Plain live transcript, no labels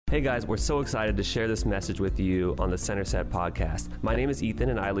Hey guys, we're so excited to share this message with you on the Centerset podcast. My name is Ethan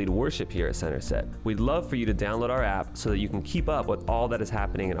and I lead worship here at Centerset. We'd love for you to download our app so that you can keep up with all that is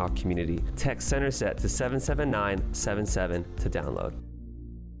happening in our community. Text Centerset to 77977 to download.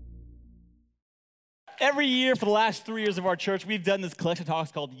 Every year for the last 3 years of our church, we've done this collection of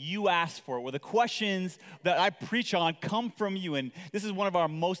talks called You Asked For It, where the questions that I preach on come from you. And this is one of our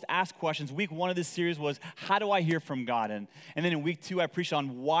most asked questions. Week 1 of this series was, how do I hear from God? And then in week 2, I preached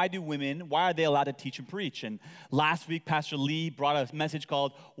on why are they allowed to teach and preach? And last week, Pastor Lee brought a message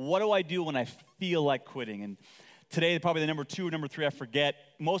called, what do I do when I feel like quitting? And today, probably the number 2 or number 3, I forget,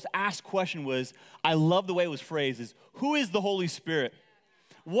 most asked question was, I love the way it was phrased, is who is the Holy Spirit?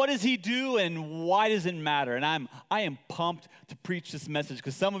 What does he do and why does it matter? And I am pumped to preach this message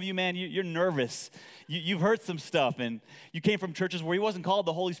because some of you, man, you're nervous. You've heard some stuff and you came from churches where he wasn't called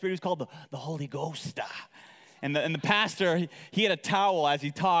the Holy Spirit, he was called the Holy Ghost. And the pastor, he had a towel as he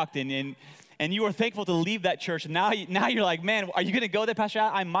talked and you were thankful to leave that church. And now you're like, man, are you going to go there, Pastor?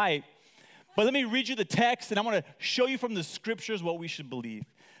 I might. But let me read you the text and I want to show you from the scriptures what we should believe.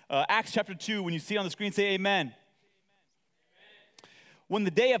 Acts chapter 2, when you see it on the screen, say amen. When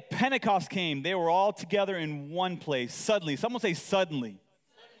the day of Pentecost came, they were all together in one place. Suddenly, someone say suddenly.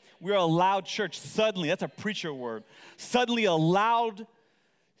 We are a loud church. Suddenly, that's a preacher word. Suddenly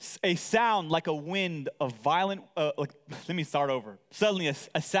a sound like a wind of violent, let me start over. Suddenly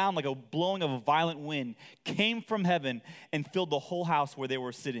a sound like a blowing of a violent wind came from heaven and filled the whole house where they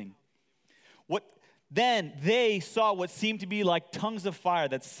were sitting. Then they saw what seemed to be like tongues of fire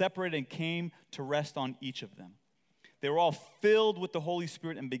that separated and came to rest on each of them. They were all filled with the Holy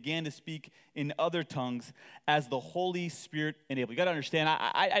Spirit and began to speak in other tongues as the Holy Spirit enabled. You got to understand,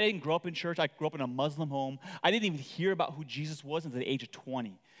 I didn't grow up in church. I grew up in a Muslim home. I didn't even hear about who Jesus was until the age of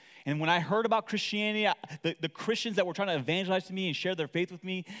 20. And when I heard about Christianity, the Christians that were trying to evangelize to me and share their faith with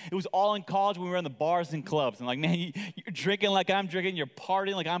me, it was all in college when we were in the bars and clubs. And like, man, you're drinking like I'm drinking, you're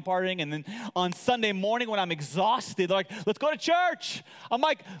partying like I'm partying. And then on Sunday morning when I'm exhausted, they're like, let's go to church. I'm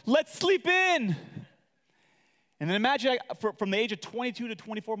like, let's sleep in. And then imagine from the age of 22 to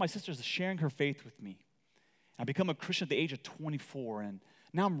 24, my sister's sharing her faith with me. I become a Christian at the age of 24, and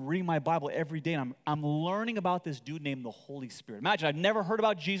now I'm reading my Bible every day, and I'm learning about this dude named the Holy Spirit. Imagine, I've never heard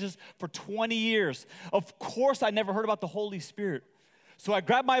about Jesus for 20 years. Of course, I never heard about the Holy Spirit. So I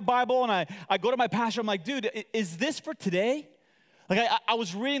grab my Bible, and I go to my pastor. I'm like, dude, is this for today? Like I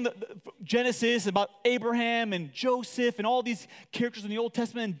was reading the Genesis about Abraham and Joseph and all these characters in the Old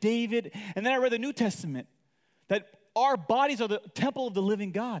Testament and David, and then I read the New Testament. That our bodies are the temple of the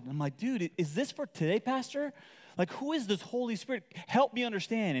living God. And I'm like, dude, is this for today, Pastor? Like, who is this Holy Spirit? Help me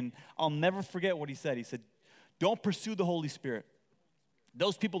understand. And I'll never forget what he said. He said, don't pursue the Holy Spirit.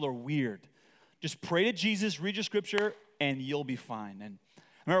 Those people are weird. Just pray to Jesus, read your scripture, and you'll be fine. And I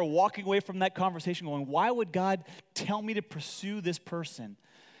remember walking away from that conversation going, why would God tell me to pursue this person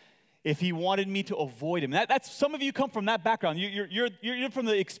if he wanted me to avoid him? That's some of you come from that background. You're from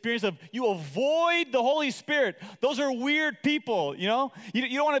the experience of you avoid the Holy Spirit. Those are weird people, you know? You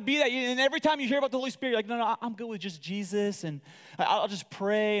don't want to be that. And every time you hear about the Holy Spirit, you're like, no, I'm good with just Jesus, and I'll just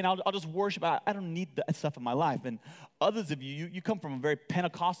pray, and I'll just worship. I don't need that stuff in my life. And others of you come from a very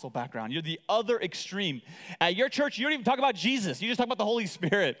Pentecostal background. You're the other extreme. At your church, you don't even talk about Jesus. You just talk about the Holy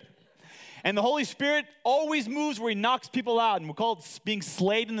Spirit. And the Holy Spirit always moves where he knocks people out, and we call it being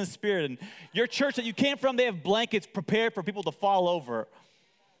slayed in the Spirit. And your church that you came from, they have blankets prepared for people to fall over.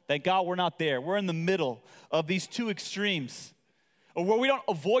 Thank God we're not there. We're in the middle of these two extremes, where we don't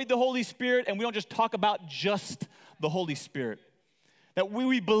avoid the Holy Spirit and we don't just talk about just the Holy Spirit. That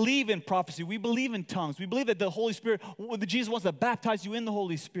we believe in prophecy, we believe in tongues, we believe that the Holy Spirit, that Jesus wants to baptize you in the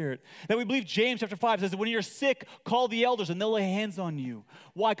Holy Spirit. That we believe James chapter 5 says that when you're sick, call the elders and they'll lay hands on you.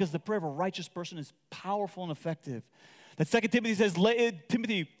 Why? Because the prayer of a righteous person is powerful and effective. That 2 Timothy says,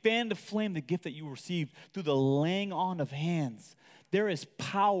 Timothy, fan to flame the gift that you received through the laying on of hands. There is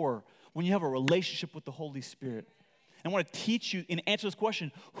power when you have a relationship with the Holy Spirit. And I want to teach you and answer this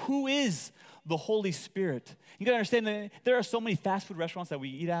question, who is the Holy Spirit? You got to understand that there are so many fast food restaurants that we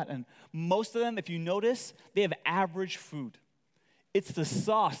eat at, and most of them, if you notice, they have average food. It's the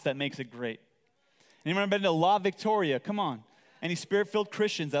sauce that makes it great. Anyone ever been to La Victoria? Come on. Any spirit-filled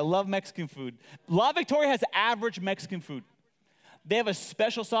Christians that love Mexican food? La Victoria has average Mexican food. They have a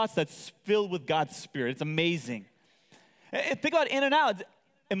special sauce that's filled with God's Spirit. It's amazing. Think about In-N-Out.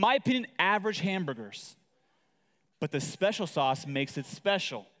 In my opinion, average hamburgers. But the special sauce makes it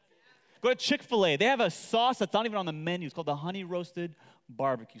special. Go to Chick-fil-A. They have a sauce that's not even on the menu. It's called the honey roasted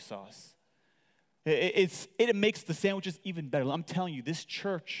barbecue sauce. It makes the sandwiches even better. I'm telling you, this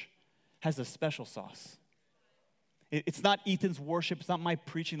church has a special sauce. It's not Ethan's worship. It's not my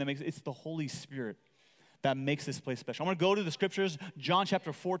preaching that makes it. It's the Holy Spirit that makes this place special. I'm going to go to the scriptures, John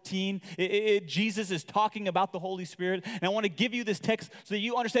chapter 14. Jesus is talking about the Holy Spirit, and I want to give you this text so that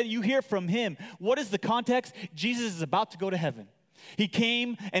you understand, you hear from him. What is the context? Jesus is about to go to heaven. He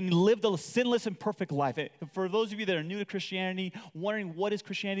came and lived a sinless and perfect life. For those of you that are new to Christianity, wondering what is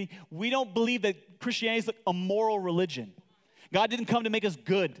Christianity, we don't believe that Christianity is a moral religion. God didn't come to make us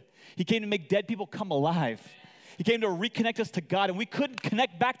good. He came to make dead people come alive. He came to reconnect us to God, and we couldn't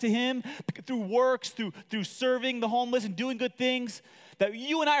connect back to him through works, through serving the homeless and doing good things. That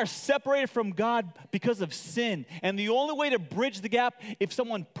you and I are separated from God because of sin. And the only way to bridge the gap, if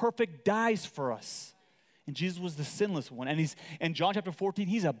someone perfect dies for us. And Jesus was the sinless one. And he's in John chapter 14,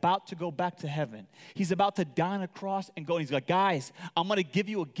 he's about to go back to heaven. He's about to die on a cross and go. And he's like, guys, I'm going to give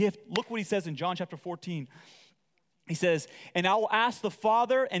you a gift. Look what he says in John chapter 14. He says, and I will ask the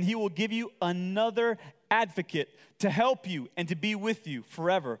Father, and he will give you another advocate to help you and to be with you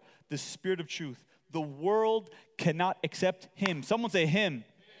forever, the Spirit of truth. The world cannot accept him. Someone say him.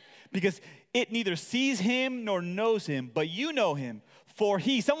 Because it neither sees him nor knows him, but you know him. For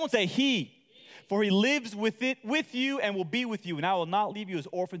he, someone say he. For he lives with you and will be with you. And I will not leave you as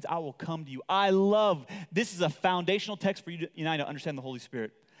orphans. I will come to you. I love, this is a foundational text for you and I to understand the Holy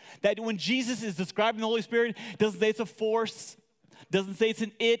Spirit. That when Jesus is describing the Holy Spirit, doesn't say it's a force, doesn't say it's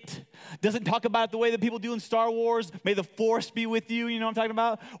an it, doesn't talk about it the way that people do in Star Wars. May the force be with you, you know what I'm talking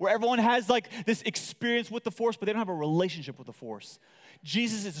about? Where everyone has like this experience with the force, but they don't have a relationship with the force.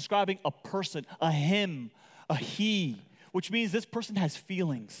 Jesus is describing a person, a him, a he, which means this person has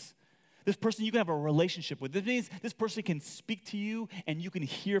feelings. This person you can have a relationship with. This means this person can speak to you and you can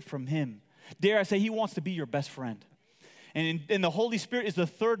hear from him. Dare I say, he wants to be your best friend. And the Holy Spirit is the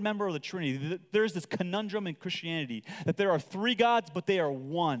third member of the Trinity. There's this conundrum in Christianity that there are three gods, but they are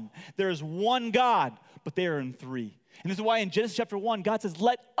one. There is one God, but they are in three. And this is why in Genesis chapter 1, God says,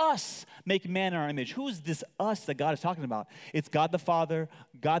 let us make man in our image. Who is this us that God is talking about? It's God the Father,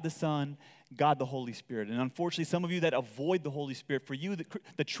 God the Son, God the Holy Spirit. And unfortunately, some of you that avoid the Holy Spirit, for you,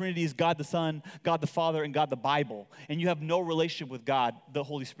 the Trinity is God the Son, God the Father, and God the Bible. And you have no relationship with God, the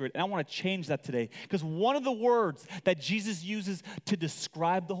Holy Spirit. And I want to change that today. Because one of the words that Jesus uses to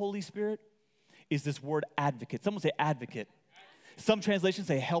describe the Holy Spirit is this word advocate. Someone say advocate. Some translations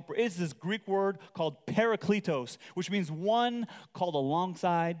say helper. It's this Greek word called parakletos, which means one called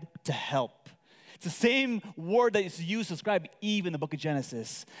alongside to help. It's the same word that is used to describe Eve in the book of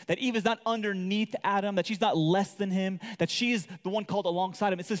Genesis. That Eve is not underneath Adam, that she's not less than him, that she is the one called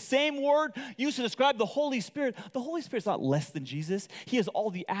alongside him. It's the same word used to describe the Holy Spirit. The Holy Spirit's not less than Jesus. He has all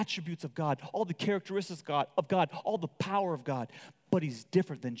the attributes of God, all the characteristics of God, all the power of God, but he's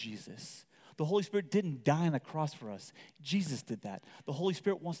different than Jesus. The Holy Spirit didn't die on the cross for us. Jesus did that. The Holy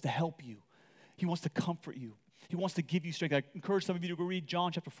Spirit wants to help you. He wants to comfort you. He wants to give you strength. I encourage some of you to go read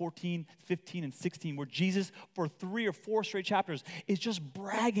John chapter 14, 15, and 16, where Jesus, for 3 or 4 straight chapters, is just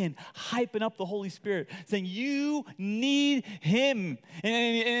bragging, hyping up the Holy Spirit, saying, you need him.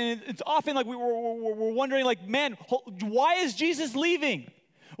 And it's often like we're wondering, like, man, why is Jesus leaving?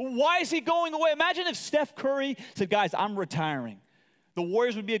 Why is he going away? Imagine if Steph Curry said, guys, I'm retiring. The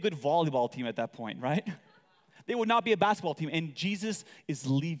Warriors would be a good volleyball team at that point, right? They would not be a basketball team. And Jesus is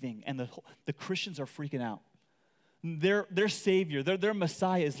leaving, and the Christians are freaking out. Their Savior, their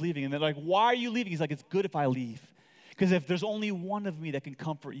Messiah is leaving. And they're like, why are you leaving? He's like, it's good if I leave. Because if there's only one of me that can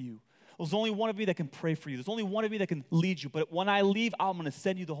comfort you, there's only one of me that can pray for you, there's only one of me that can lead you. But when I leave, I'm going to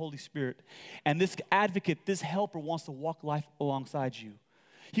send you the Holy Spirit. And this advocate, this helper wants to walk life alongside you.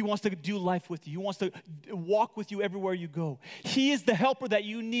 He wants to do life with you. He wants to walk with you everywhere you go. He is the helper that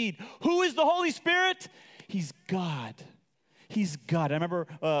you need. Who is the Holy Spirit? He's God. He's God. I remember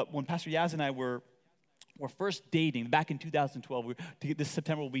when Pastor Yaz and I were first dating back in 2012. This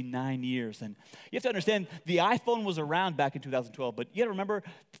September will be 9 years. And you have to understand, the iPhone was around back in 2012, but you got to remember,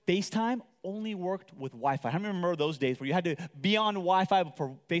 FaceTime only worked with Wi-Fi. I remember those days where you had to be on Wi-Fi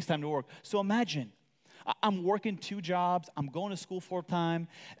for FaceTime to work. So imagine, I'm working 2 jobs. I'm going to school full-time.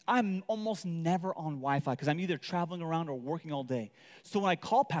 I'm almost never on Wi-Fi because I'm either traveling around or working all day. So when I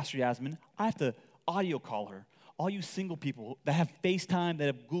call Pastor Yasmin, I have to audio call her. All you single people that have FaceTime, that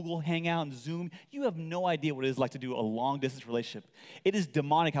have Google Hangout and Zoom, you have no idea what it is like to do a long-distance relationship. It is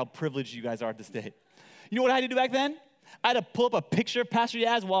demonic how privileged you guys are at this day. You know what I had to do back then? I had to pull up a picture of Pastor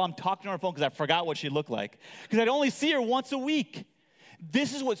Yaz while I'm talking on her phone because I forgot what she looked like. Because I'd only see her once a week.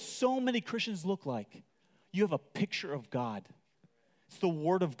 This is what so many Christians look like. You have a picture of God. It's the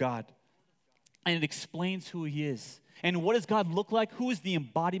Word of God. And it explains who he is. And what does God look like? Who is the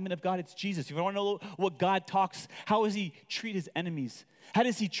embodiment of God? It's Jesus. If you want to know what God talks, how does he treat his enemies? How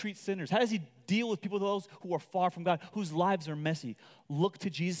does he treat sinners? How does he deal with people, those who are far from God, whose lives are messy. Look to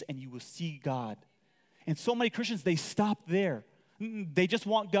Jesus and you will see God. And so many Christians, they stop there. They just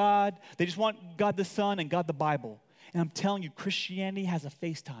want God. They just want God the Son and God the Bible. And I'm telling you, Christianity has a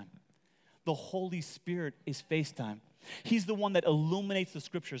FaceTime. The Holy Spirit is FaceTime. He's the one that illuminates the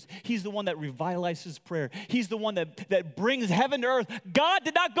scriptures. He's the one that revitalizes prayer. He's the one that brings heaven to earth. God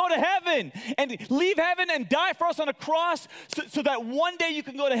did not go to heaven and leave heaven and die for us on a cross so that one day you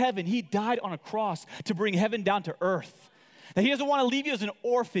can go to heaven. He died on a cross to bring heaven down to earth. That he doesn't want to leave you as an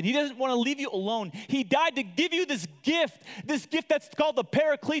orphan. He doesn't want to leave you alone. He died to give you this gift that's called the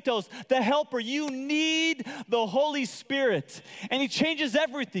Parakletos, the helper. You need the Holy Spirit. And he changes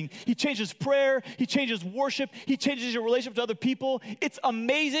everything. He changes prayer. He changes worship. He changes your relationship to other people. It's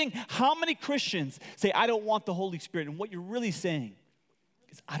amazing how many Christians say, I don't want the Holy Spirit. And what you're really saying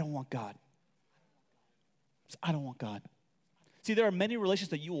is, I don't want God. I don't want God. See, there are many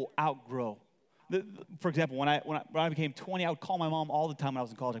relationships that you will outgrow. For example, when I became 20, I would call my mom all the time when I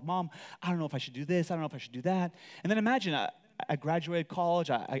was in college. Like, Mom, I don't know if I should do this. I don't know if I should do that. And then imagine, I graduated college.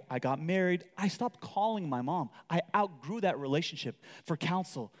 I got married. I stopped calling my mom. I outgrew that relationship for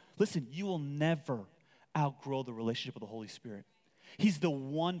counsel. Listen, you will never outgrow the relationship with the Holy Spirit. He's the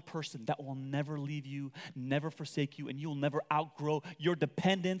one person that will never leave you, never forsake you, and you'll never outgrow your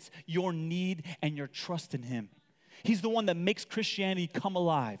dependence, your need, and your trust in him. He's the one that makes Christianity come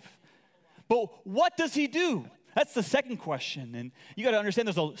alive. But what does he do? That's the second question. And you got to understand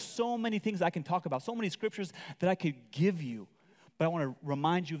there's so many things I can talk about, so many scriptures that I could give you. But I want to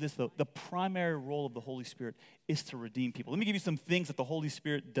remind you of this, though. The primary role of the Holy Spirit is to redeem people. Let me give you some things that the Holy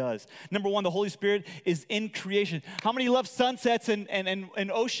Spirit does. Number one, the Holy Spirit is in creation. How many love sunsets and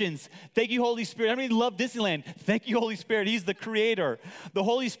oceans? Thank you, Holy Spirit. How many love Disneyland? Thank you, Holy Spirit. He's the creator. The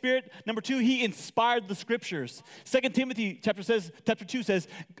Holy Spirit, number two, he inspired the scriptures. 2 Timothy chapter 2 says,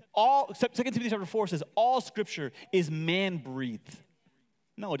 2 Timothy chapter 4 says, all scripture is man-breathed.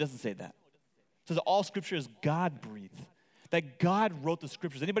 No, it doesn't say that. It says all scripture is God-breathed. That God wrote the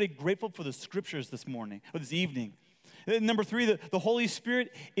scriptures. Anybody grateful for the scriptures this morning or this evening? Number three, the Holy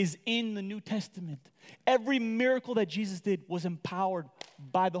Spirit is in the New Testament. Every miracle that Jesus did was empowered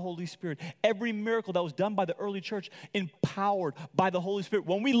by the Holy Spirit. Every miracle that was done by the early church, empowered by the Holy Spirit.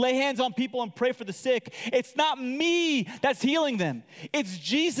 When we lay hands on people and pray for the sick, it's not me that's healing them. It's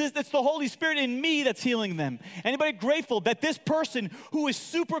Jesus, it's the Holy Spirit in me that's healing them. Anybody grateful that this person who is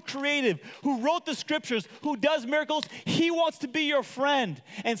super creative, who wrote the scriptures, who does miracles, he wants to be your friend.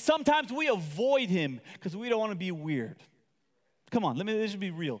 And sometimes we avoid him because we don't want to be weird. Come on, let's just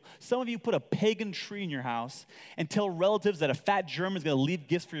be real. Some of you put a pagan tree in your house and tell relatives that a fat German is going to leave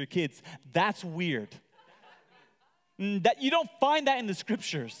gifts for your kids. That's weird. That you don't find that in the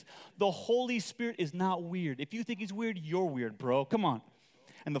scriptures. The Holy Spirit is not weird. If you think he's weird, you're weird, bro. Come on.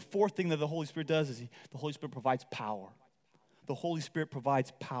 And the fourth thing that the Holy Spirit does is the Holy Spirit provides power. The Holy Spirit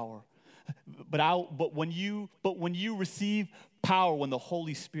provides power. But when you receive power, when the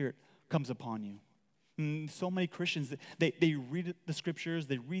Holy Spirit comes upon you. So many Christians, they read the scriptures,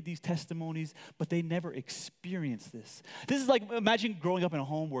 they read these testimonies, but they never experience this. This is like, imagine growing up in a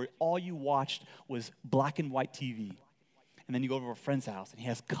home where all you watched was black and white TV. And then you go over to a friend's house and he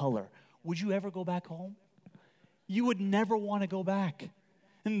has color. Would you ever go back home? You would never want to go back.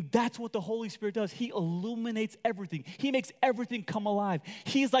 And that's what the Holy Spirit does. He illuminates everything. He makes everything come alive.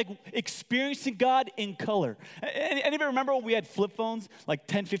 He's like experiencing God in color. Anybody remember when we had flip phones like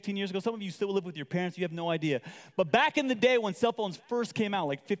 10, 15 years ago? Some of you still live with your parents. You have no idea. But back in the day when cell phones first came out,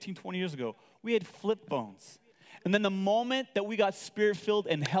 like 15, 20 years ago, we had flip phones. And then the moment that we got spirit-filled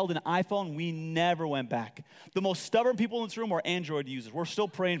and held an iPhone, we never went back. The most stubborn people in this room are Android users. We're still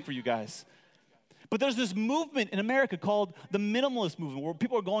praying for you guys. But there's this movement in America called the minimalist movement where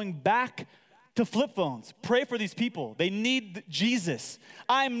people are going back to flip phones. Pray for these people. They need Jesus.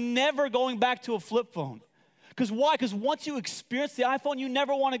 I'm never going back to a flip phone. Because why? Because once you experience the iPhone, you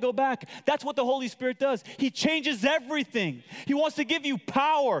never want to go back. That's what the Holy Spirit does. He changes everything. He wants to give you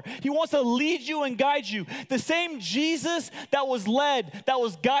power. He wants to lead you and guide you. The same Jesus that was led, that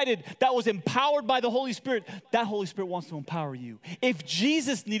was guided, that was empowered by the Holy Spirit, that Holy Spirit wants to empower you. If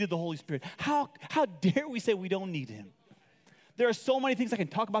Jesus needed the Holy Spirit, how dare we say we don't need him? There are so many things I can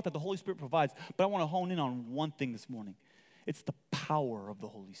talk about that the Holy Spirit provides, but I want to hone in on one thing this morning. It's the power of the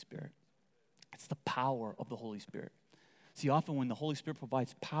Holy Spirit. It's the power of the Holy Spirit. See, often when the Holy Spirit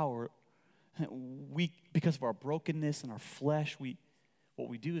provides power, because of our brokenness and our flesh, what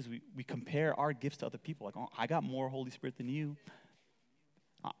we do is we compare our gifts to other people. Like, oh, I got more Holy Spirit than you.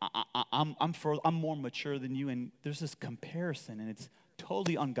 I'm more mature than you. And there's this comparison, and it's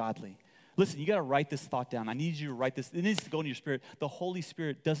totally ungodly. Listen, you got to write this thought down. I need you to write this. It needs to go into your spirit. The Holy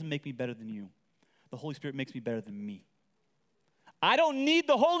Spirit doesn't make me better than you. the Holy Spirit makes me better than me. I don't need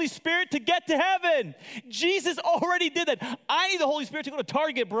the Holy Spirit to get to heaven. Jesus already did that. I need the Holy Spirit to go to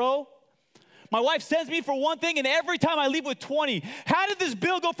Target, bro. My wife sends me for one thing, and every time I leave with 20. How did this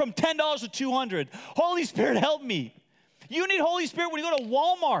bill go from $10 to $200? Holy Spirit, help me. You need Holy Spirit when you go to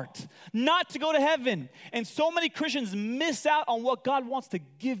Walmart, not to go to heaven. And so many Christians miss out on what God wants to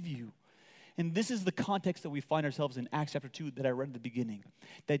give you. And this is the context that we find ourselves in Acts chapter 2 that I read at the beginning,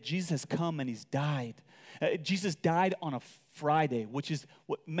 that Jesus has come and he's died. Jesus died on a Friday, which is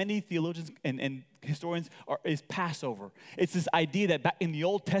what many theologians and historians is Passover. It's this idea that back in the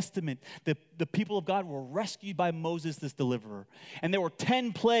Old Testament, the people of God were rescued by Moses, this deliverer. And there were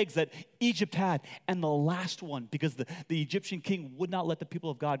 10 plagues that Egypt had. And the last one, because the Egyptian king would not let the people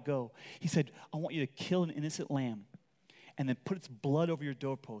of God go, he said, I want you to kill an innocent lamb and then put its blood over your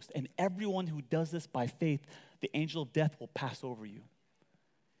doorpost. And everyone who does this by faith, the angel of death will pass over you.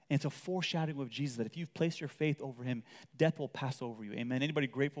 And it's a foreshadowing of Jesus that if you've placed your faith over him, death will pass over you. Amen. Anybody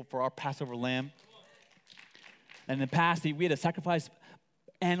grateful for our Passover lamb? And in the past, we had to sacrifice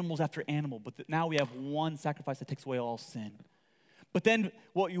animals after animal, but now we have one sacrifice that takes away all sin. But then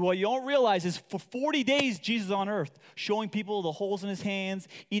what you don't realize is for 40 days, Jesus is on earth, showing people the holes in his hands,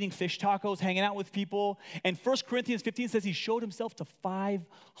 eating fish tacos, hanging out with people. And 1 Corinthians 15 says he showed himself to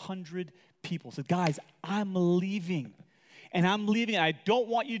 500 people. Said, guys, I'm leaving. And I'm leaving, and I don't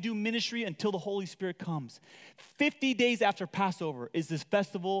want you to do ministry until the Holy Spirit comes. 50 days after Passover is this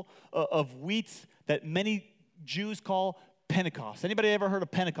festival of wheats that many Jews call Pentecost. Anybody ever heard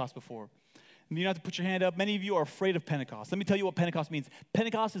of Pentecost before? You don't have to put your hand up. Many of you are afraid of Pentecost. Let me tell you what Pentecost means.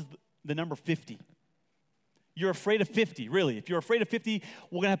 Pentecost is the number 50. You're afraid of 50, really. If you're afraid of 50,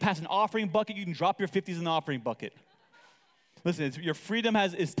 we're going to pass an offering bucket. You can drop your 50s in the offering bucket. Listen, your freedom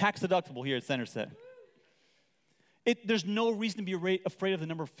is tax deductible here at Center Set. There's no reason to be afraid of the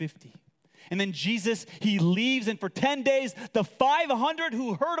number 50. And then Jesus, he leaves, and for 10 days, the 500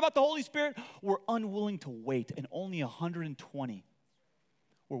 who heard about the Holy Spirit were unwilling to wait, and only 120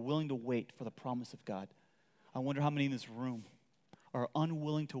 were willing to wait for the promise of God. I wonder how many in this room are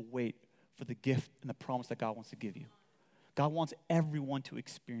unwilling to wait for the gift and the promise that God wants to give you. God wants everyone to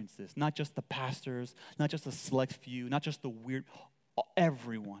experience this, not just the pastors, not just a select few, not just the weird,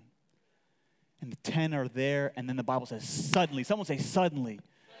 everyone. And the 10 are there, and then the Bible says, suddenly, someone say suddenly,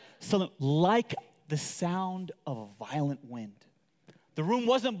 like the sound of a violent wind. The room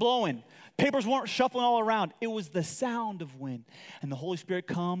wasn't blowing. Papers weren't shuffling all around. It was the sound of wind. And the Holy Spirit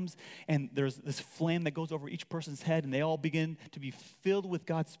comes, and there's this flame that goes over each person's head, and they all begin to be filled with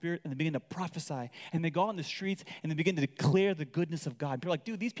God's Spirit, and they begin to prophesy. And they go out in the streets, and they begin to declare the goodness of God. And people are like,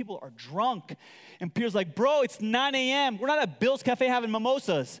 dude, these people are drunk. And Peter's like, bro, it's 9 a.m. We're not at Bill's Cafe having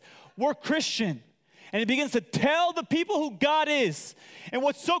mimosas. We're Christian. And he begins to tell the people who God is. And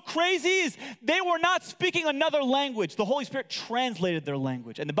what's so crazy is they were not speaking another language. The Holy Spirit translated their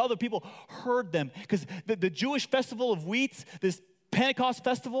language. And the other people heard them. Because the Jewish festival of wheats, this Pentecost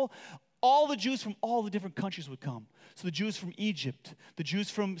festival, all the Jews from all the different countries would come. So the Jews from Egypt, the Jews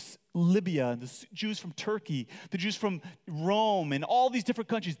from Libya, the Jews from Turkey, the Jews from Rome, and all these different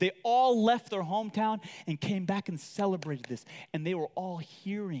countries, they all left their hometown and came back and celebrated this. And they were all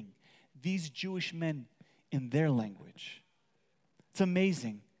hearing these Jewish men in their language. It's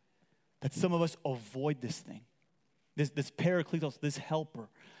amazing that some of us avoid this thing. This parakletos, this helper.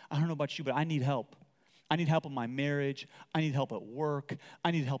 I don't know about you, but I need help. I need help in my marriage. I need help at work. I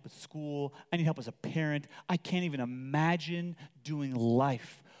need help at school. I need help as a parent. I can't even imagine doing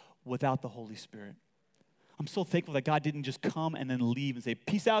life without the Holy Spirit. I'm so thankful that God didn't just come and then leave and say,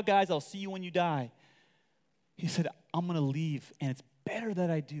 peace out, guys. I'll see you when you die. He said, I'm going to leave, and it's better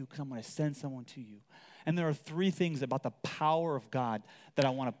that I do because I'm going to send someone to you. And there are 3 things about the power of God that I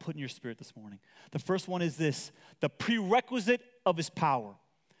want to put in your spirit this morning. The first one is this, the prerequisite of his power.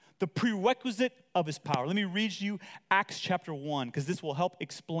 The prerequisite of his power. Let me read you Acts chapter 1 because this will help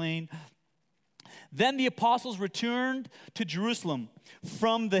explain. Then the apostles returned to Jerusalem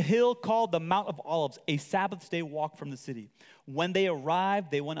from the hill called the Mount of Olives, a Sabbath day walk from the city. When they arrived,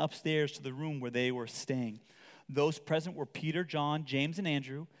 they went upstairs to the room where they were staying. Those present were Peter, John, James, and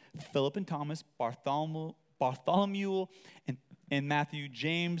Andrew, Philip and Thomas, Bartholomew and Matthew,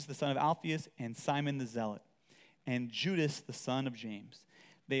 James, the son of Alphaeus, and Simon the Zealot, and Judas, the son of James.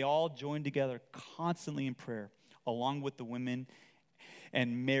 They all joined together constantly in prayer, along with the women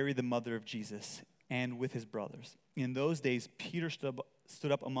and Mary, the mother of Jesus, and with his brothers. In those days, Peter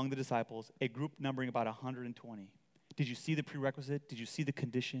stood up among the disciples, a group numbering about 120. Did you see the prerequisite? Did you see the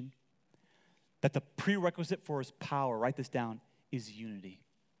condition? That the prerequisite for his power, write this down, is unity.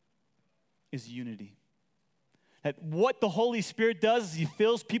 Is unity. That what the Holy Spirit does is he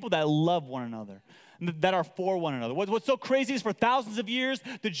fills people that love one another, that are for one another. What's so crazy is for thousands of years,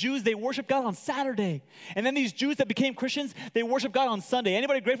 the Jews, they worship God on Saturday. And then these Jews that became Christians, they worship God on Sunday.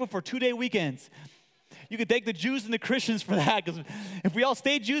 Anybody grateful for 2-day weekends? You could thank the Jews and the Christians for that, because if we all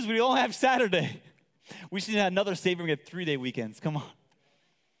stayed Jews, we'd all have Saturday. We should have another Savior and get 3-day weekends. Come on.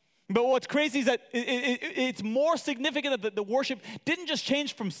 But what's crazy is that it's more significant that the worship didn't just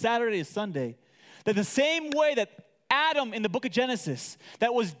change from Saturday to Sunday. That the same way that Adam in the book of Genesis,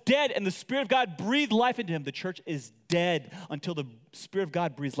 that was dead and the Spirit of God breathed life into him, the church is dead until the Spirit of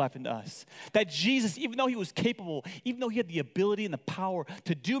God breathes life into us. That Jesus, even though he was capable, even though he had the ability and the power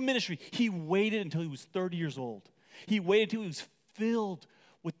to do ministry, he waited until he was 30 years old. He waited until he was filled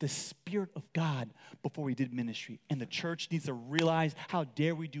with the Spirit of God before we did ministry. And the church needs to realize, how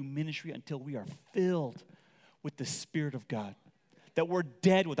dare we do ministry until we are filled with the Spirit of God. That we're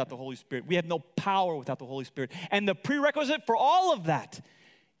dead without the Holy Spirit. We have no power without the Holy Spirit. And the prerequisite for all of that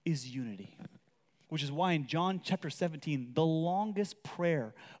is unity. Which is why in John chapter 17, the longest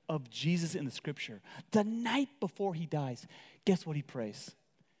prayer of Jesus in the scripture, the night before he dies, guess what he prays?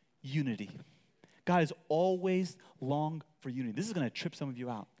 Unity. God has always longed for unity. This is going to trip some of you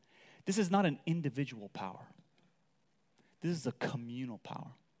out. This is not an individual power. This is a communal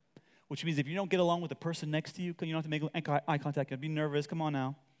power. Which means if you don't get along with the person next to you, you don't have to make eye contact, be nervous, come on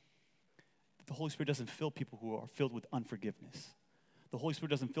now. The Holy Spirit doesn't fill people who are filled with unforgiveness. The Holy Spirit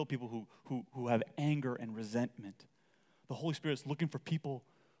doesn't fill people who have anger and resentment. The Holy Spirit is looking for people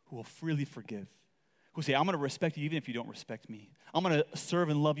who will freely forgive. Who say, I'm going to respect you even if you don't respect me. I'm going to serve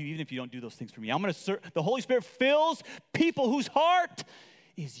and love you even if you don't do those things for me. I'm going to serve. The Holy Spirit fills people whose heart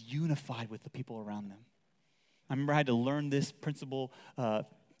is unified with the people around them. I remember I had to learn this principle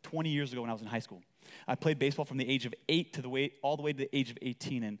 20 years ago when I was in high school. I played baseball from the age of 8 all the way to the age of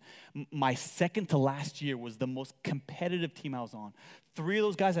 18. And my second to last year was the most competitive team I was on. 3 of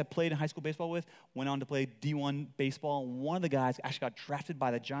those guys I played in high school baseball with went on to play D1 baseball. One of the guys actually got drafted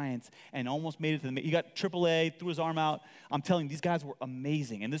by the Giants and almost made it to he got AAA, threw his arm out. I'm telling you, these guys were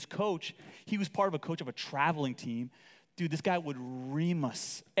amazing. And this coach, he was part of a coach of a traveling team. Dude, this guy would ream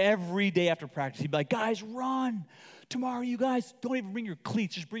us every day after practice. He'd be like, guys, run. Tomorrow, you guys, don't even bring your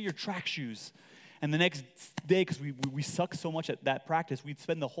cleats. Just bring your track shoes. And the next day, because we suck so much at that practice, we'd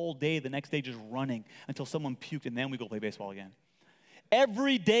spend the whole day the next day just running until someone puked, and then we'd go play baseball again.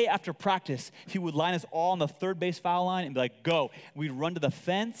 Every day after practice, he would line us all on the third base foul line and be like, go. We'd run to the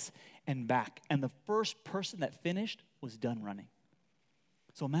fence and back. And the first person that finished was done running.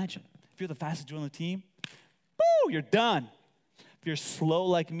 So imagine, if you're the fastest dude on the team, woo, you're done. If you're slow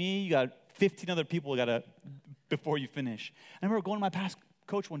like me, you got 15 other people before you finish. I remember going to my past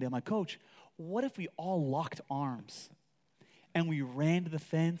coach one day. I'm like, Coach, what if we all locked arms and we ran to the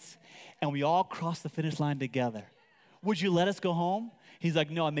fence and we all crossed the finish line together? Would you let us go home? He's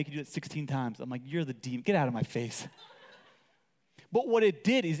like, no, I'll make you do it 16 times. I'm like, you're the demon. Get out of my face. But what it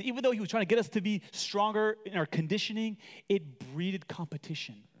did is, even though he was trying to get us to be stronger in our conditioning, it breeded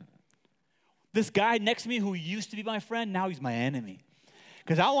competition. This guy next to me who used to be my friend, now he's my enemy.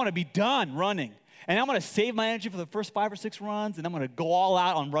 Because I want to be done running. And I'm going to save my energy for the first 5 or 6 runs, and I'm going to go all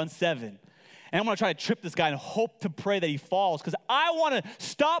out on run 7. And I'm going to try to trip this guy and hope to pray that he falls, because I want to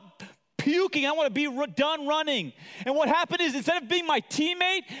stop puking. I want to be done running. And what happened is, instead of being my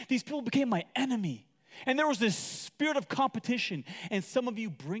teammate, these people became my enemy. And there was this spirit of competition. And some of you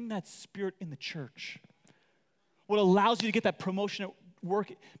bring that spirit in the church. What allows you to get that promotion at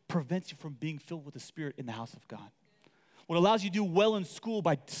work prevents you from being filled with the Spirit in the house of God. What allows you to do well in school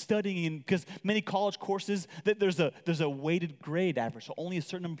by studying, because many college courses, that there's a weighted grade average. So only a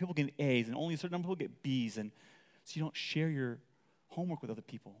certain number of people get A's and only a certain number of people get B's. And so you don't share your homework with other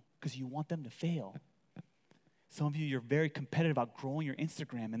people because you want them to fail. Some of you, you're very competitive about growing your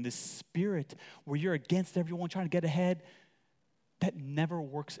Instagram, and this spirit where you're against everyone trying to get ahead, that never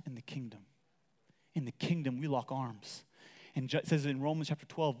works in the kingdom. In the kingdom, we lock arms. And it says in Romans chapter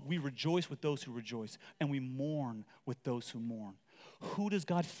 12, we rejoice with those who rejoice, and we mourn with those who mourn. Who does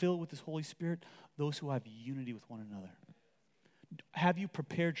God fill with his Holy Spirit? Those who have unity with one another. Have you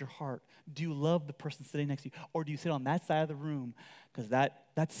prepared your heart? Do you love the person sitting next to you? Or do you sit on that side of the room because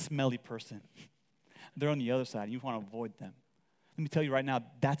that smelly person, they're on the other side, and you want to avoid them? Let me tell you right now,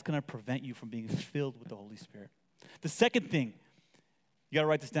 that's going to prevent you from being filled with the Holy Spirit. The second thing, you got to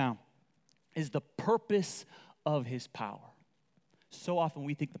write this down, is the purpose of his power. So often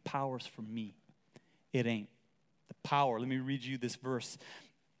we think the power is for me. It ain't. The power, let me read you this verse.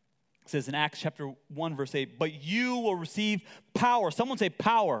 It says in Acts chapter 1, verse 8, but you will receive power. Someone say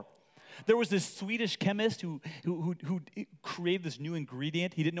power. There was this Swedish chemist who created this new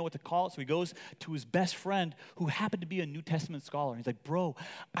ingredient. He didn't know what to call it, so he goes to his best friend who happened to be a New Testament scholar. He's like, bro,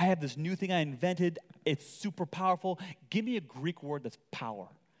 I have this new thing I invented. It's super powerful. Give me a Greek word that's power.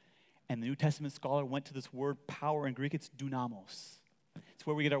 And the New Testament scholar went to this word power in Greek. It's dunamos. It's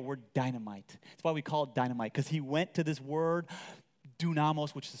where we get our word dynamite. It's why we call it dynamite, because he went to this word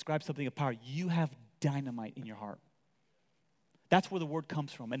dunamos, which describes something of power. You have dynamite in your heart. That's where the word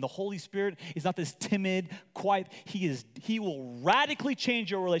comes from. And the Holy Spirit is not this timid, quiet. He will radically change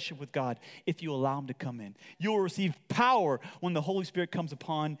your relationship with God if you allow him to come in. You will receive power when the Holy Spirit comes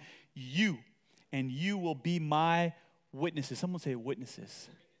upon you, and you will be my witnesses. Someone say witnesses.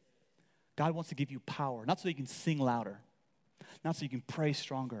 God wants to give you power, not so you can sing louder, not so you can pray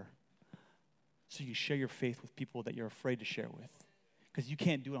stronger, so you can share your faith with people that you're afraid to share with. Because you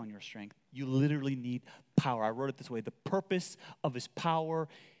can't do it on your strength. You literally need power. I wrote it this way. The purpose of his power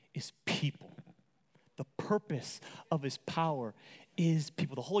is people. The purpose of his power is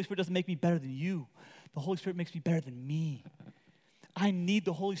people. The Holy Spirit doesn't make me better than you. The Holy Spirit makes me better than me. I need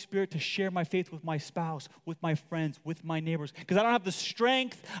the Holy Spirit to share my faith with my spouse, with my friends, with my neighbors. Because I don't have the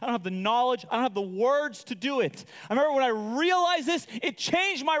strength, I don't have the knowledge, I don't have the words to do it. I remember when I realized this, it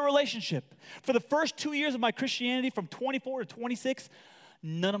changed my relationship. For the first 2 years of my Christianity, from 24 to 26,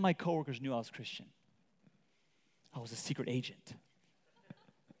 none of my coworkers knew I was Christian. I was a secret agent.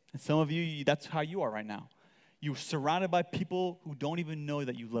 And some of you, that's how you are right now. You're surrounded by people who don't even know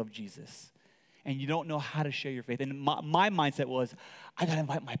that you love Jesus. And you don't know how to share your faith. And my mindset was, I got to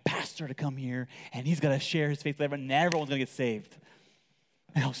invite my pastor to come here, and he's got to share his faith with everyone, and everyone's going to get saved.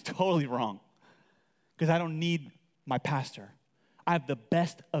 And I was totally wrong, because I don't need my pastor. I have the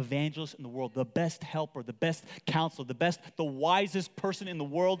best evangelist in the world, the best helper, the best counselor, the wisest person in the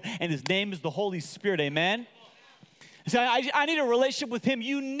world, and his name is the Holy Spirit, amen? So I need a relationship with him.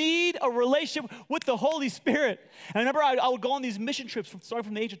 You need a relationship with the Holy Spirit. And I remember I would go on these mission trips, starting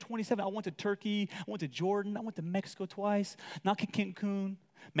from the age of 27. I went to Turkey, I went to Jordan, I went to Mexico twice, not Cancun,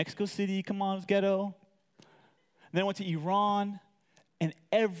 Mexico City, come on, it's ghetto. And then I went to Iran, and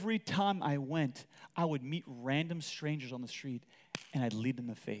every time I went, I would meet random strangers on the street, and I'd lead them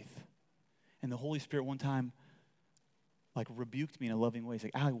to faith. And the Holy Spirit one time, rebuked me in a loving way. He's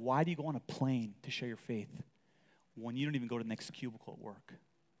like, Ali, why do you go on a plane to share your faith when you don't even go to the next cubicle at work?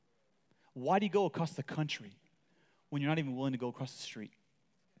 Why do you go across the country when you're not even willing to go across the street?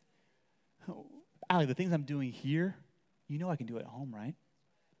 Ali, the things I'm doing here, you know I can do it at home, right?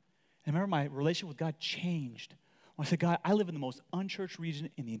 And I remember my relationship with God changed when I said, God, I live in the most unchurched region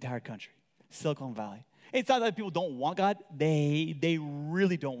in the entire country, Silicon Valley. It's not that people don't want God. They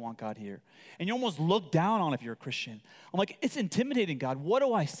really don't want God here. And you almost look down on if you're a Christian. I'm like, it's intimidating, God. What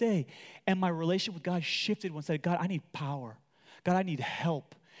do I say? And my relationship with God shifted when I said, God, I need power. God, I need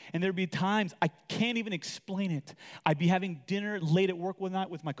help. And there'd be times I can't even explain it. I'd be having dinner late at work one night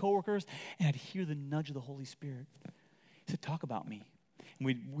with my coworkers, and I'd hear the nudge of the Holy Spirit. He said, talk about me.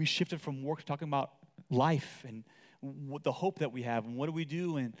 And we shifted from work to talking about life and what the hope that we have, and what do we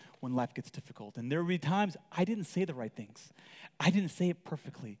do when life gets difficult. And there would be times I didn't say the right things. I didn't say it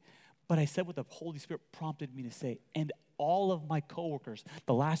perfectly, but I said what the Holy Spirit prompted me to say. And all of my coworkers,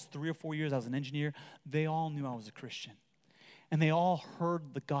 the last 3 or 4 years I was an engineer, they all knew I was a Christian. And they all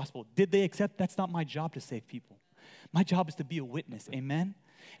heard the gospel. Did they accept? That's not my job to save people. My job is to be a witness, amen?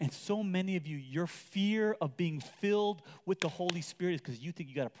 And so many of you, your fear of being filled with the Holy Spirit is because you think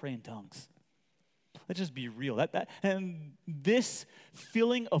you got to pray in tongues. Let's just be real. And this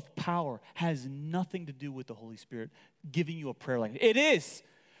feeling of power has nothing to do with the Holy Spirit giving you a prayer language. It is.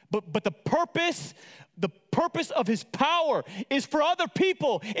 But the purpose of his power is for other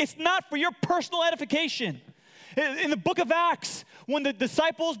people. It's not for your personal edification. In the book of Acts, when the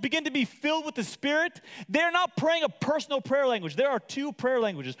disciples begin to be filled with the Spirit, they're not praying a personal prayer language. There are 2 prayer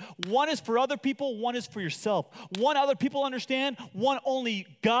languages. One is for other people, one is for yourself. One other people understand, one only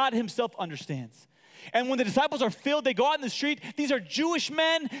God himself understands. And when the disciples are filled, they go out in the street. These are Jewish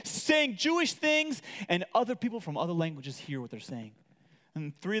men saying Jewish things, and other people from other languages hear what they're saying.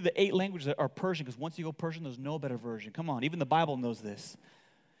 And 3 of the 8 languages are Persian, because once you go Persian, there's no better version. Come on, even the Bible knows this.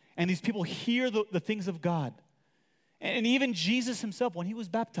 And these people hear the things of God. And even Jesus himself, when he was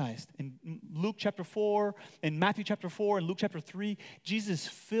baptized, in Luke chapter 4, in Matthew chapter 4, and Luke chapter 3, Jesus is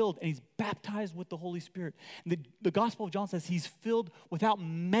filled, and he's baptized with the Holy Spirit. And the Gospel of John says he's filled without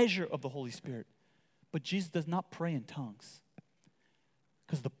measure of the Holy Spirit. But Jesus does not pray in tongues,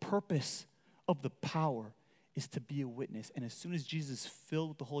 because the purpose of the power is to be a witness. And as soon as Jesus is filled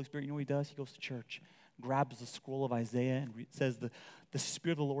with the Holy Spirit, you know what he does? He goes to church, grabs the scroll of Isaiah, and says, the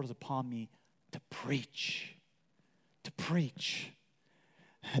Spirit of the Lord is upon me to preach. To preach.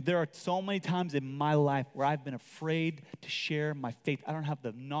 There are so many times in my life where I've been afraid to share my faith. I don't have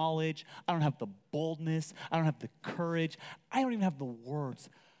the knowledge. I don't have the boldness. I don't have the courage. I don't even have the words.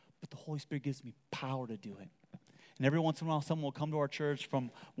 But the Holy Spirit gives me power to do it. And every once in a while, someone will come to our church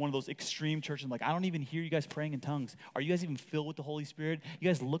from one of those extreme churches like, I don't even hear you guys praying in tongues. Are you guys even filled with the Holy Spirit? You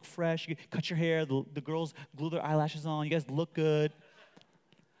guys look fresh. You cut your hair. The girls glue their eyelashes on. You guys look good.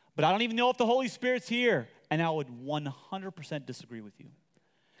 But I don't even know if the Holy Spirit's here. And I would 100% disagree with you.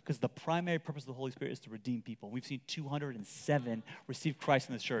 Because the primary purpose of the Holy Spirit is to redeem people. We've seen 207 receive Christ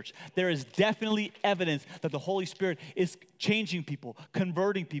in this church. There is definitely evidence that the Holy Spirit is changing people,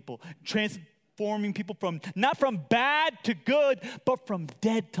 converting people, transforming people not from bad to good, but from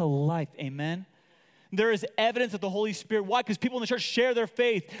dead to life. Amen? There is evidence of the Holy Spirit. Why? Because people in the church share their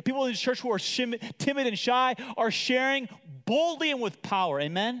faith. People in the church who are timid and shy are sharing boldly and with power.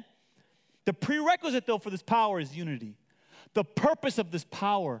 Amen? The prerequisite, though, for this power is unity. The purpose of this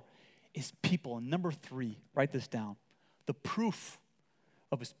power is people. And number 3, write this down. The proof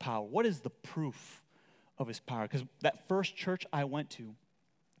of his power. What is the proof of his power? Because that first church I went to,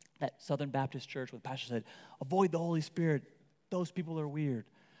 that Southern Baptist church, where the pastor said, avoid the Holy Spirit. Those people are weird.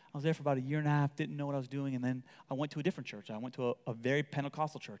 I was there for about a year and a half, didn't know what I was doing, and then I went to a different church. I went to a very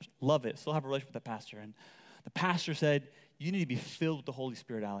Pentecostal church. Love it. Still have a relationship with that pastor. And the pastor said, you need to be filled with the Holy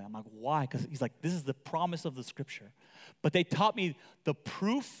Spirit, Ali. I'm like, why? Because he's like, this is the promise of the Scripture. But they taught me the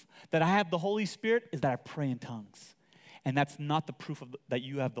proof that I have the Holy Spirit is that I pray in tongues. And that's not the proof that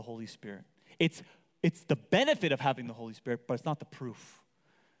you have the Holy Spirit. It's the benefit of having the Holy Spirit, but it's not the proof.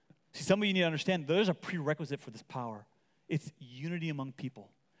 See, some of you need to understand there's a prerequisite for this power. It's unity among people.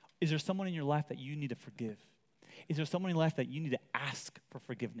 Is there someone in your life that you need to forgive? Is there someone in your life that you need to ask for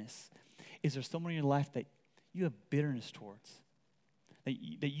forgiveness? Is there someone in your life that you have bitterness towards? That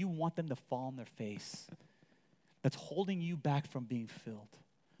you want them to fall on their face? That's holding you back from being filled.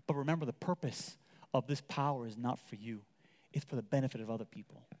 But remember, the purpose of this power is not for you. It's for the benefit of other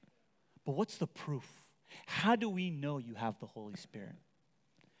people. But what's the proof? How do we know you have the Holy Spirit?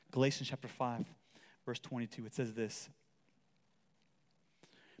 Galatians chapter 5, verse 22, it says this.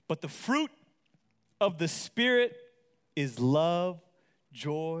 But the fruit of the Spirit is love,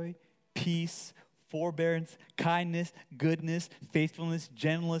 joy, peace, forbearance, kindness, goodness, faithfulness,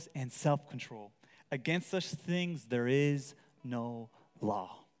 gentleness, and self-control. Against such things there is no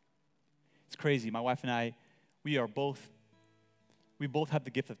law. It's crazy. My wife and I, we both have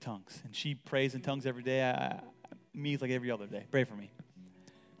the gift of tongues. And she prays in tongues every day. Me, it's like every other day. Pray for me.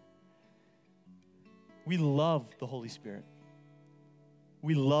 We love the Holy Spirit.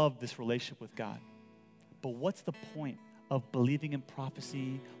 We love this relationship with God. But what's the point of believing in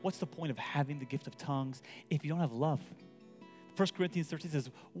prophecy? What's the point of having the gift of tongues if you don't have love? 1 Corinthians 13 says,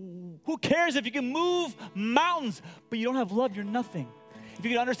 who cares if you can move mountains, but you don't have love, you're nothing. If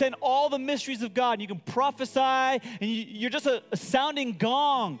you can understand all the mysteries of God, and you can prophesy, and you're just a sounding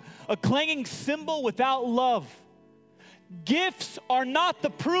gong, a clanging cymbal without love. Gifts are not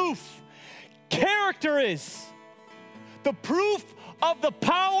the proof. Character is. The proof of the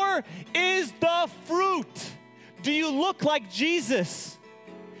power is the fruit. Do you look like Jesus?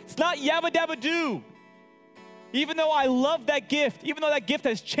 It's not yabba dabba do. Even though I love that gift, even though that gift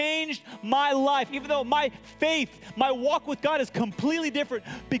has changed my life, even though my faith, my walk with God is completely different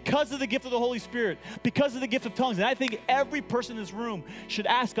because of the gift of the Holy Spirit, because of the gift of tongues. And I think every person in this room should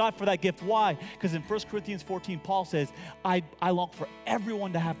ask God for that gift. Why? Because in 1 Corinthians 14, Paul says, I long for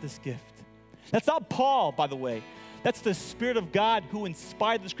everyone to have this gift. That's not Paul, by the way. That's the Spirit of God who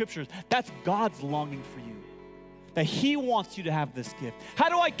inspired the Scriptures. That's God's longing for you, that He wants you to have this gift. How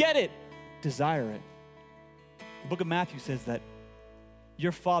do I get it? Desire it. The book of Matthew says that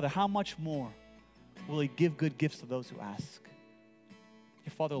your Father, how much more will He give good gifts to those who ask?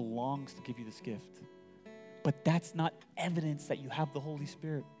 Your Father longs to give you this gift. But that's not evidence that you have the Holy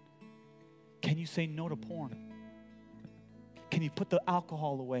Spirit. Can you say no to porn? Can you put the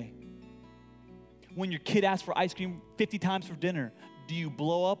alcohol away? When your kid asks for ice cream 50 times for dinner, do you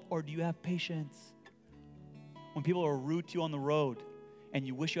blow up or do you have patience? When people are rude to you on the road and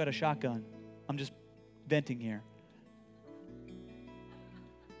you wish you had a shotgun, I'm just venting here.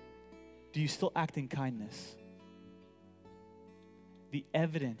 Do you still act in kindness? The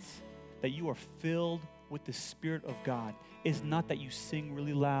evidence that you are filled with the Spirit of God is not that you sing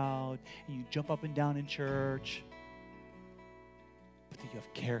really loud and you jump up and down in church, but that you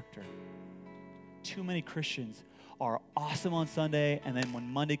have character. Too many Christians are awesome on Sunday, and then when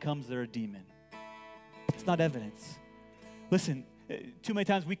Monday comes, they're a demon. It's not evidence. Listen, too many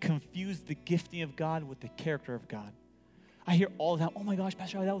times we confuse the gifting of God with the character of God. I hear all the time, oh my gosh,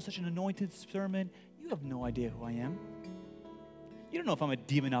 Pastor, that was such an anointed sermon. You have no idea who I am. You don't know if I'm a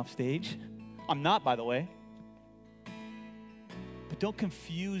demon off stage. I'm not, by the way. But don't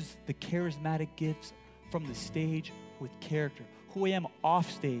confuse the charismatic gifts from the stage with character. Who I am off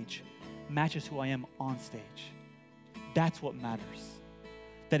stage matches who I am on stage. That's what matters.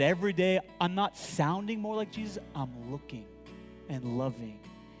 That every day I'm not sounding more like Jesus, I'm looking and loving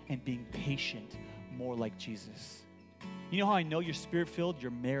and being patient more like Jesus. You know how I know you're spirit-filled?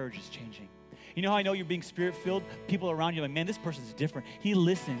 Your marriage is changing. You know how I know you're being spirit-filled? People around you are like, man, this person's different. He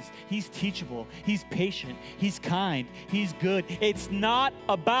listens. He's teachable. He's patient. He's kind. He's good. It's not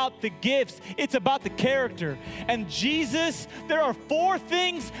about the gifts. It's about the character. And Jesus, there are 4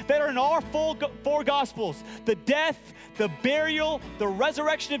 things that are in our 4 Gospels. The death, the burial, the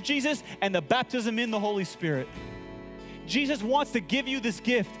resurrection of Jesus, and the baptism in the Holy Spirit. Jesus wants to give you this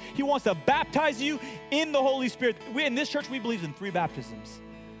gift. He wants to baptize you in the Holy Spirit. In this church, we believe in 3 baptisms.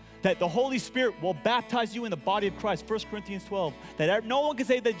 That the Holy Spirit will baptize you in the body of Christ. 1 Corinthians 12. That no one can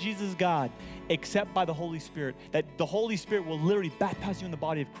say that Jesus is God except by the Holy Spirit. That the Holy Spirit will literally baptize you in the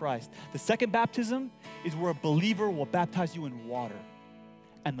body of Christ. The second baptism is where a believer will baptize you in water.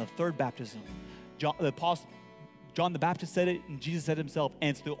 And the third baptism, John the Baptist said it, and Jesus said it himself.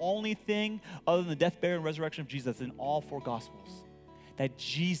 And it's the only thing other than the death, burial, and resurrection of Jesus that's in all 4 Gospels. That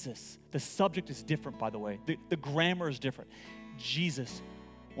Jesus, the subject is different, by the way. The grammar is different. Jesus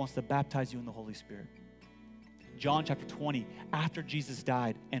wants to baptize you in the Holy Spirit. John chapter 20, after Jesus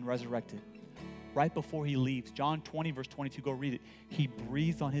died and resurrected, right before he leaves, John 20 verse 22, go read it. He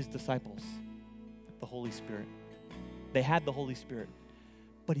breathed on his disciples the Holy Spirit. They had the Holy Spirit.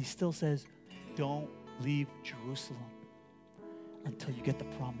 But he still says, don't leave Jerusalem until you get the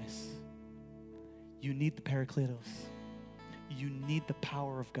promise. You need the Parakletos. You need the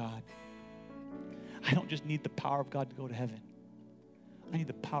power of God. I don't just need the power of God to go to heaven. I need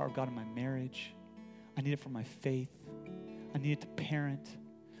the power of God in my marriage. I need it for my faith. I need it to parent.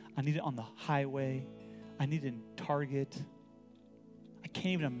 I need it on the highway. I need it in Target. I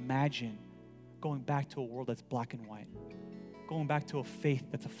can't even imagine going back to a world that's black and white. Going back to a faith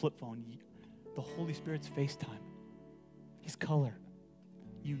that's a flip phone. The Holy Spirit's FaceTime. He's color.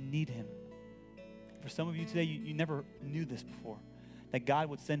 You need him. For some of you today, you never knew this before. That God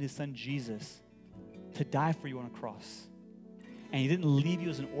would send his son Jesus to die for you on a cross. And he didn't leave you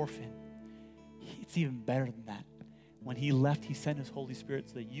as an orphan. It's even better than that. When he left, he sent his Holy Spirit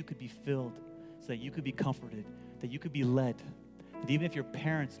so that you could be filled, so that you could be comforted, that you could be led. That even if your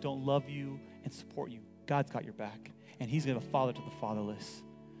parents don't love you and support you, God's got your back. And he's going to be a father to the fatherless.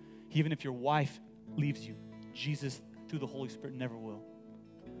 Even if your wife leaves you, Jesus, through the Holy Spirit, never will.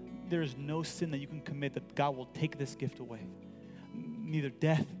 There is no sin that you can commit that God will take this gift away. Neither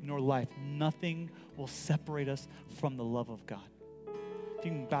death nor life. Nothing will separate us from the love of God. If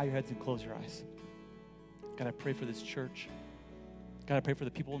you can bow your heads and close your eyes. God, I pray for this church. God, I pray for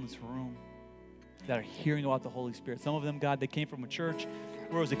the people in this room that are hearing about the Holy Spirit. Some of them, God, they came from a church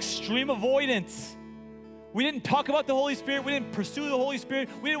where it was extreme avoidance. We didn't talk about the Holy Spirit. We didn't pursue the Holy Spirit.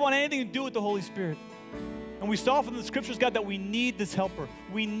 We didn't want anything to do with the Holy Spirit. And we saw from the scriptures, God, that we need this helper.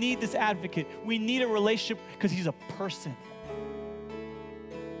 We need this advocate. We need a relationship because he's a person.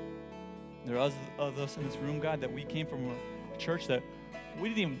 There are others of us in this room, God, that we came from a church that we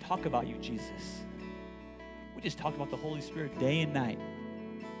didn't even talk about you, Jesus. We just talked about the Holy Spirit day and night.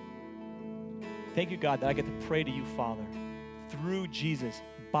 Thank you, God, that I get to pray to you, Father, through Jesus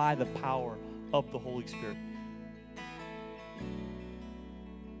by the power of the Holy Spirit.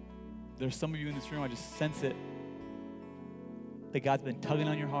 There's some of you in this room, I just sense it, that God's been tugging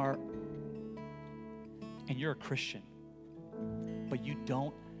on your heart, and you're a Christian, but you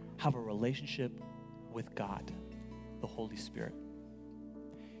don't have a relationship with God, the Holy Spirit.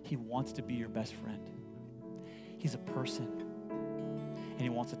 He wants to be your best friend. He's a person, and he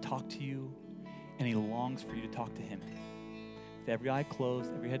wants to talk to you, and he longs for you to talk to him. With every eye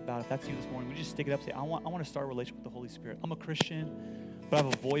closed, every head bowed, if that's you this morning, would you just stick it up and say, I want to start a relationship with the Holy Spirit. I'm a Christian, but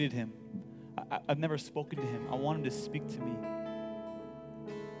I've avoided him. I've never spoken to him. I want him to speak to me.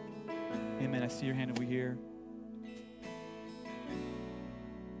 Amen. I see your hand over here.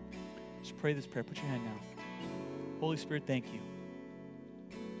 Just pray this prayer. Put your hand down. Holy Spirit, thank you.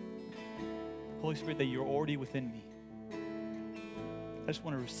 Holy Spirit, that you're already within me. I just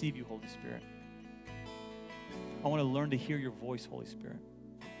want to receive you, Holy Spirit. I want to learn to hear your voice, Holy Spirit.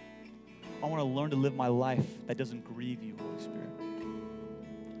 I want to learn to live my life that doesn't grieve you, Holy Spirit.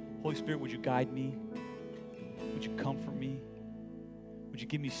 Holy Spirit, would you guide me? Would you comfort me? Would you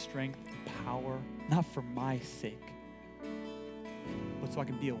give me strength and power, not for my sake, but so I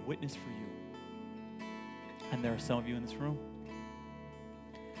can be a witness for you? And there are some of you in this room.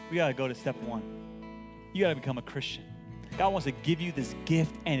 We got to go to step 1. You got to become a Christian. God wants to give you this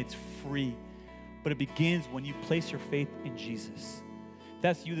gift, and it's free. But it begins when you place your faith in Jesus. If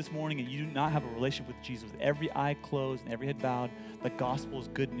that's you this morning and you do not have a relationship with Jesus, with every eye closed and every head bowed, the gospel is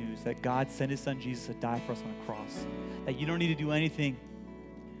good news that God sent his son Jesus to die for us on a cross. That you don't need to do anything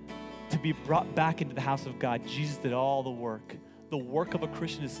to be brought back into the house of God. Jesus did all the work. The work of a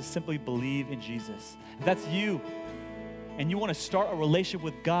Christian is to simply believe in Jesus. If that's you and you want to start a relationship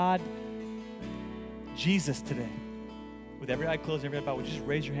with God, Jesus today, with every eye closed, every head bowed, would you just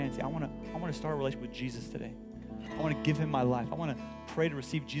raise your hand and say, I want to start a relationship with Jesus today. I want to give him my life. I want to pray to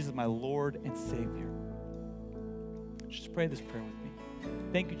receive Jesus as my Lord and Savior. Just pray this prayer with me.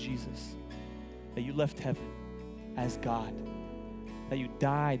 Thank you, Jesus, that you left heaven as God, that you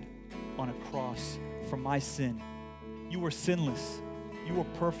died on a cross for my sin. You were sinless. You were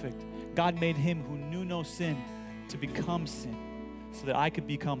perfect. God made him who knew no sin to become sin so that I could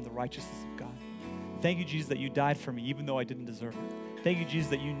become the righteousness of God. Thank you, Jesus, that you died for me even though I didn't deserve it. Thank you, Jesus,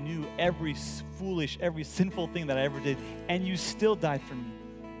 that you knew every foolish, every sinful thing that I ever did, and you still died for me.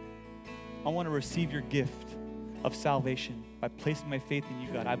 I want to receive your gift of salvation by placing my faith in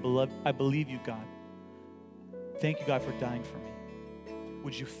you, God. I believe you, God. Thank you, God, for dying for me.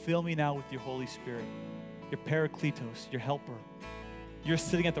 Would you fill me now with your Holy Spirit, your Parakletos, your helper. You're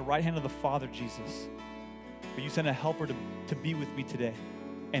sitting at the right hand of the Father, Jesus, but you sent a helper to be with me today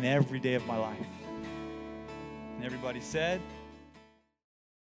and every day of my life. And everybody said,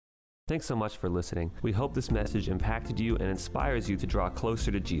 Thanks so much for listening. We hope this message impacted you and inspires you to draw closer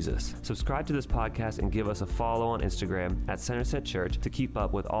to Jesus. Subscribe to this podcast and give us a follow on Instagram at Centerset Church to keep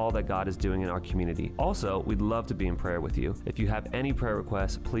up with all that God is doing in our community. Also, we'd love to be in prayer with you. If you have any prayer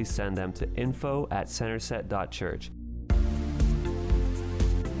requests, please send them to info@centerset.church.